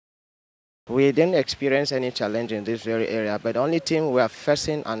We didn't experience any challenge in this very area, but the only thing we are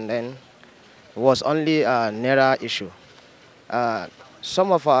facing and then was only a Naira issue. Uh,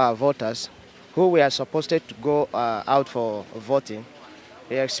 some of our voters who were supposed to go out for voting,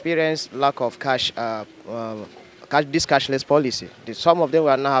 they experienced lack of cash, this cashless policy. Some of them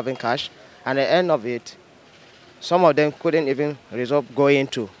were not having cash, and at the end of it, some of them couldn't even resolve going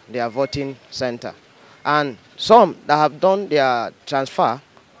to their voting center. And some that have done their transfer,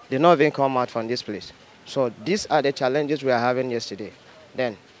 they not even come out from this place. So these are the challenges we are having yesterday.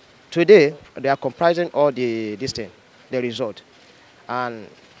 Then today, they are comprising all this thing, the result. And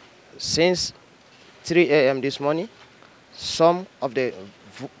since 3 a.m. this morning, some of the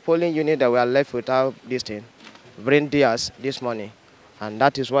polling units that were left without this thing bring theirs this morning. And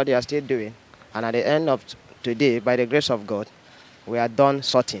that is what they are still doing. And at the end of today, by the grace of God, we are done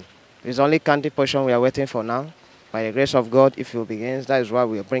sorting. It's only county portion we are waiting for now. By the grace of God, if it begins, that is why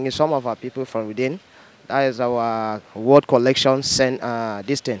we are bringing some of our people from within. That is our ward collection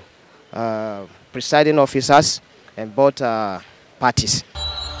this thing, presiding officers and both parties.